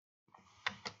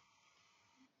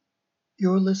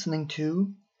You're listening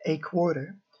to A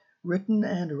Quarter, written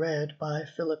and read by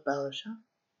Philip Balasha.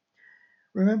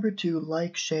 Remember to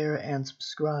like, share, and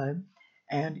subscribe.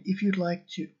 And if you'd like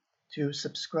to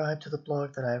subscribe to the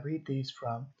blog that I read these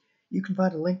from, you can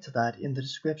find a link to that in the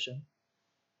description.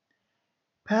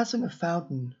 Passing a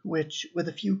fountain, which, with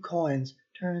a few coins,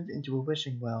 turned into a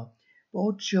wishing well,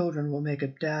 both children will make a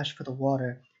dash for the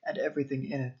water and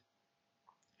everything in it.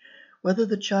 Whether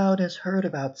the child has heard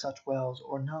about such wells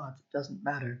or not doesn't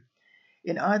matter.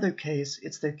 In either case,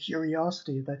 it's their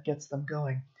curiosity that gets them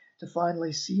going, to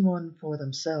finally see one for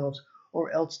themselves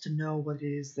or else to know what it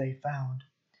is they found.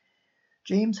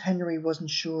 James Henry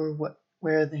wasn't sure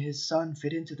where his son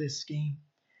fit into this scheme.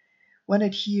 When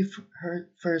had he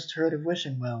first heard of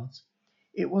wishing wells?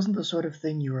 It wasn't the sort of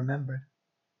thing you remembered.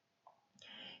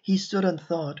 He stood and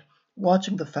thought,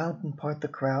 watching the fountain part the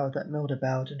crowd that milled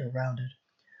about and around it,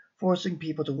 forcing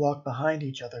people to walk behind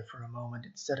each other for a moment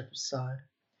instead of beside,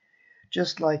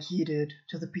 just like he did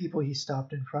to the people he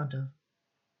stopped in front of.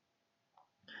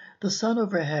 The sun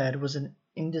overhead was an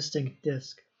indistinct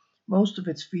disk, most of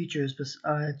its features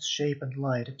besides shape and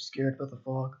light obscured by the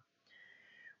fog.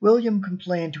 William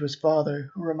complained to his father,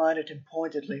 who reminded him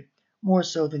pointedly, more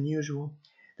so than usual,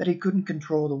 that he couldn't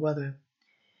control the weather.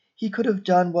 He could have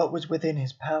done what was within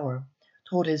his power,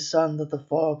 told his son that the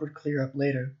fog would clear up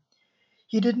later.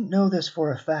 He didn't know this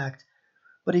for a fact,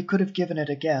 but he could have given it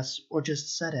a guess, or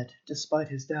just said it, despite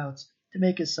his doubts, to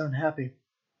make his son happy.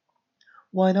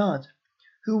 Why not?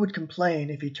 Who would complain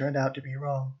if he turned out to be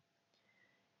wrong?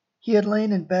 He had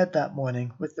lain in bed that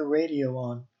morning with the radio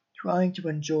on, trying to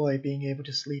enjoy being able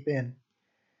to sleep in.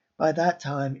 By that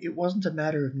time, it wasn't a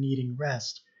matter of needing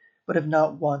rest, but of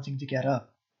not wanting to get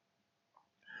up.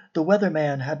 The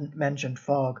weatherman hadn't mentioned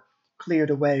fog,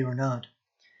 cleared away or not.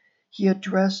 He had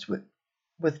dressed with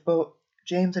both.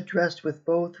 James had dressed with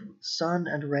both sun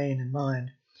and rain in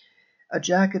mind. A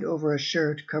jacket over a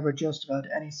shirt covered just about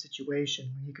any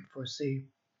situation he could foresee.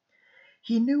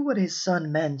 He knew what his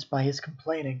son meant by his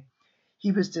complaining.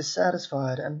 He was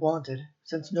dissatisfied and wanted,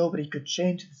 since nobody could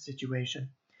change the situation,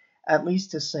 at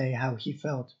least to say how he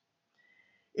felt.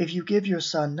 If you give your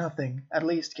son nothing, at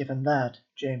least give him that,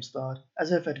 James thought,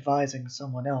 as if advising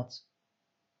someone else.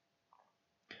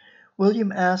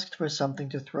 William asked for something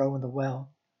to throw in the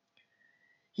well.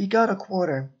 He got a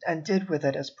quarter and did with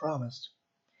it as promised.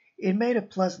 It made a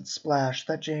pleasant splash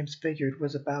that James figured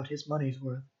was about his money's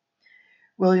worth.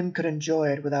 William could enjoy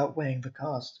it without weighing the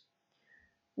cost.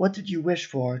 What did you wish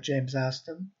for? James asked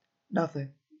him.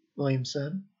 Nothing, William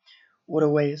said. What a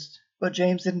waste. But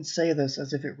James didn't say this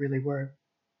as if it really were.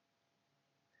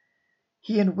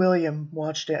 He and William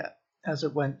watched it as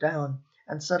it went down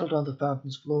and settled on the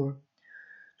fountain's floor.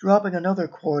 Dropping another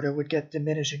quarter would get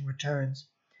diminishing returns.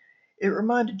 It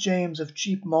reminded James of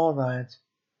cheap mall rides.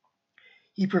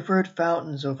 He preferred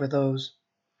fountains over those.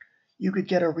 You could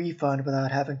get a refund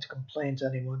without having to complain to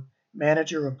anyone,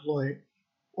 manager, employee.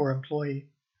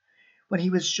 When he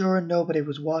was sure nobody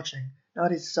was watching, not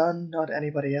his son, not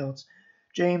anybody else,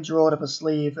 James rolled up a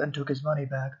sleeve and took his money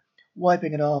back,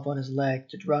 wiping it off on his leg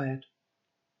to dry it.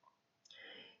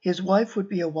 His wife would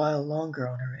be a while longer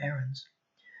on her errands.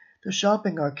 The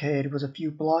shopping arcade was a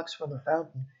few blocks from the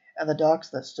fountain and the docks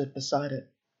that stood beside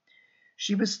it.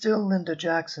 She was still Linda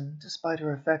Jackson, despite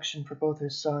her affection for both her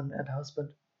son and husband.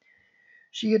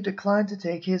 She had declined to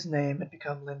take his name and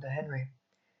become Linda Henry.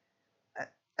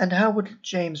 And how would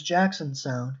James Jackson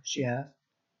sound? She asked.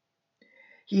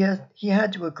 He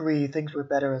had to agree things were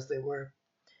better as they were.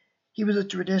 He was a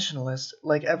traditionalist,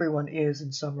 like everyone is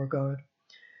in some regard.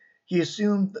 He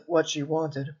assumed what she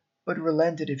wanted, but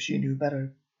relented if she knew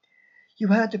better. You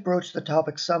had to broach the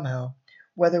topic somehow,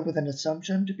 whether with an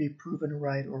assumption to be proven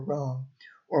right or wrong,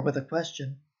 or with a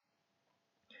question.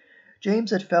 James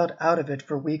had felt out of it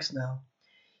for weeks now.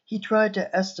 He tried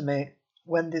to estimate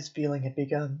when this feeling had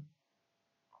begun.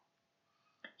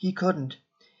 He couldn't.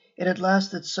 It had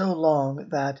lasted so long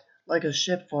that, like a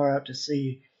ship far out to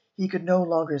sea, he could no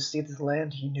longer see the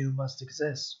land he knew must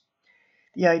exist.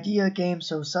 The idea came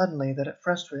so suddenly that it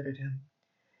frustrated him.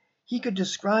 He could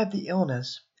describe the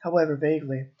illness, however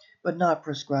vaguely, but not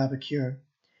prescribe a cure.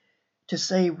 To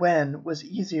say when was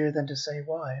easier than to say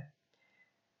why.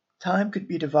 Time could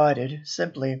be divided,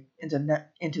 simply,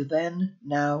 into then,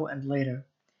 now, and later.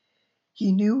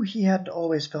 He knew he hadn't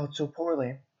always felt so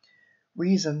poorly.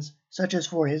 Reasons, such as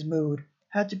for his mood,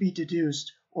 had to be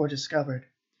deduced or discovered.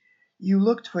 You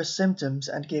looked for symptoms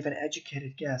and gave an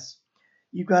educated guess.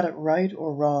 You got it right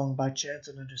or wrong by chance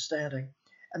and understanding,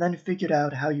 and then figured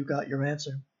out how you got your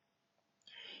answer.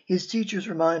 His teacher's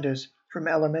reminders, from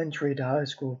elementary to high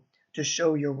school, to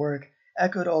show your work,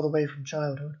 echoed all the way from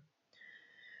childhood.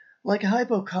 Like a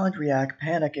hypochondriac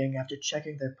panicking after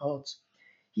checking their pulse,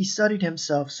 he studied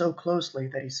himself so closely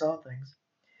that he saw things.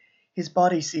 His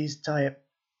body seized type.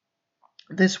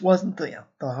 This wasn't the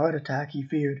heart attack he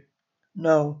feared.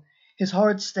 No, his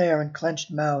hard stare and clenched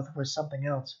mouth were something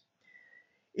else.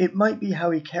 It might be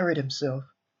how he carried himself.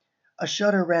 A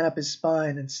shudder ran up his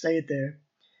spine and stayed there.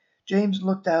 James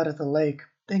looked out at the lake,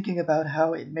 thinking about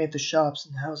how it made the shops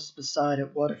and houses beside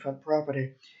it waterfront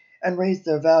property, and raised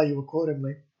their value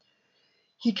accordingly.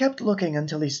 He kept looking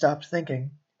until he stopped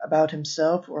thinking, about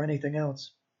himself or anything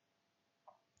else.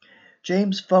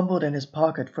 James fumbled in his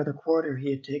pocket for the quarter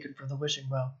he had taken from the wishing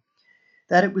well.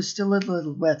 That it was still a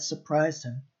little wet surprised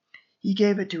him. He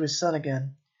gave it to his son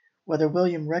again. Whether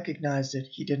William recognized it,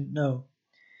 he didn't know.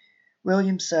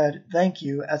 William said thank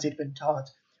you as he'd been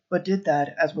taught, but did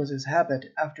that as was his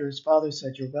habit after his father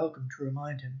said you're welcome to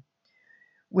remind him.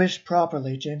 Wish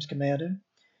properly, James commanded.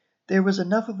 There was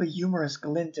enough of a humorous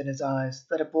glint in his eyes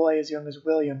that a boy as young as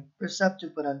William,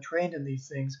 perceptive but untrained in these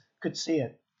things, could see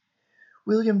it.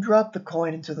 William dropped the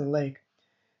coin into the lake.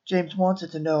 James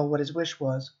wanted to know what his wish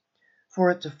was.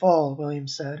 For it to fall, William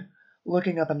said,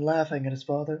 looking up and laughing at his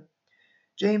father.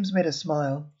 James made a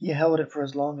smile. He held it for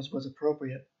as long as was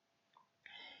appropriate.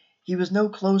 He was no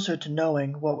closer to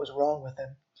knowing what was wrong with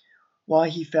him, why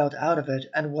he felt out of it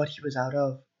and what he was out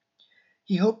of.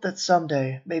 He hoped that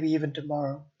someday, maybe even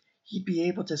tomorrow, he'd be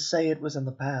able to say it was in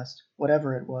the past,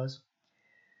 whatever it was.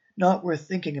 Not worth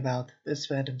thinking about, this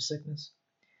phantom sickness.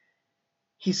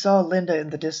 He saw Linda in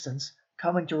the distance,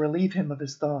 coming to relieve him of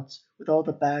his thoughts with all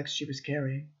the bags she was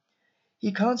carrying.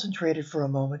 He concentrated for a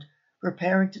moment,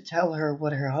 preparing to tell her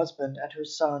what her husband and her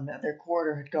son and their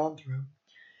quarter had gone through.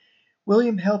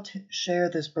 William helped share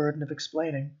this burden of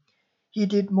explaining. He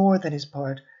did more than his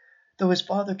part, though his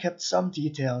father kept some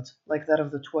details, like that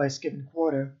of the twice given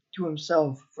quarter, to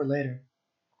himself for later.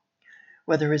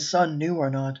 Whether his son knew or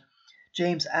not,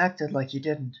 James acted like he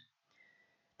didn't.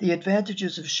 The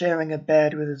advantages of sharing a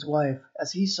bed with his wife,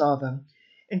 as he saw them,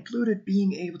 included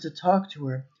being able to talk to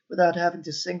her without having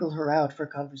to single her out for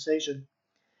conversation.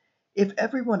 If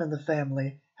everyone in the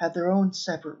family had their own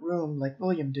separate room like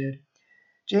William did,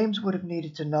 James would have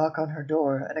needed to knock on her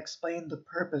door and explain the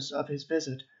purpose of his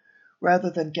visit,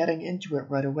 rather than getting into it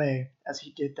right away, as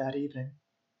he did that evening.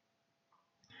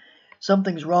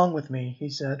 Something's wrong with me, he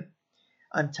said.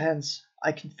 I'm tense.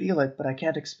 I can feel it, but I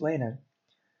can't explain it.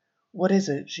 What is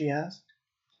it? She asked.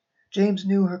 James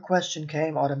knew her question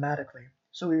came automatically,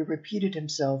 so he repeated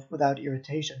himself without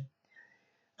irritation.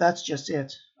 That's just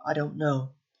it. I don't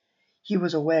know. He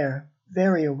was aware,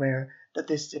 very aware, that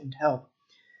this didn't help,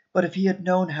 but if he had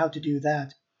known how to do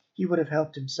that, he would have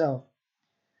helped himself.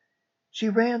 She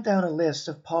ran down a list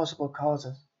of possible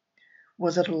causes.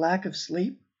 Was it a lack of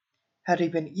sleep? Had he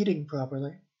been eating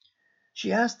properly?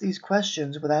 She asked these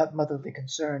questions without motherly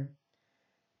concern.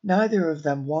 Neither of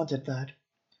them wanted that.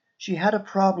 She had a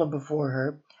problem before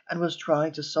her and was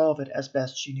trying to solve it as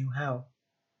best she knew how.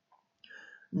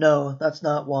 No, that's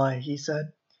not why, he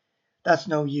said. That's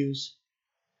no use.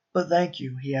 But thank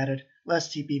you, he added,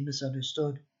 lest he be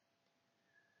misunderstood.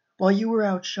 While you were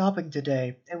out shopping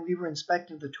today and we were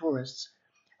inspecting the tourists,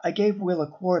 I gave Will a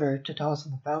quarter to toss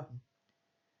in the fountain.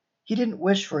 He didn't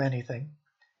wish for anything.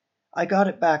 I got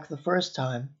it back the first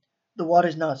time. The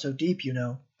water's not so deep, you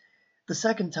know. The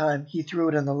second time he threw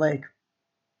it in the lake.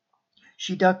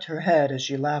 She ducked her head as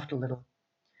she laughed a little.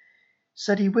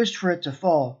 Said he wished for it to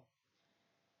fall.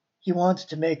 He wanted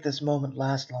to make this moment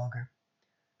last longer.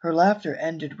 Her laughter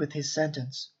ended with his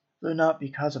sentence, though not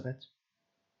because of it.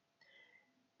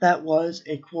 That was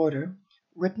A Quarter,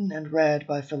 written and read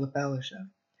by Philip Balishev.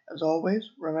 As always,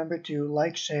 remember to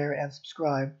like, share, and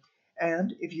subscribe.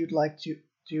 And if you'd like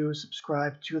to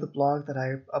subscribe to the blog that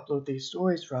I upload these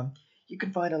stories from, you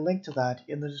can find a link to that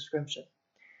in the description.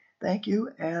 Thank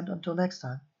you, and until next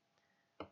time.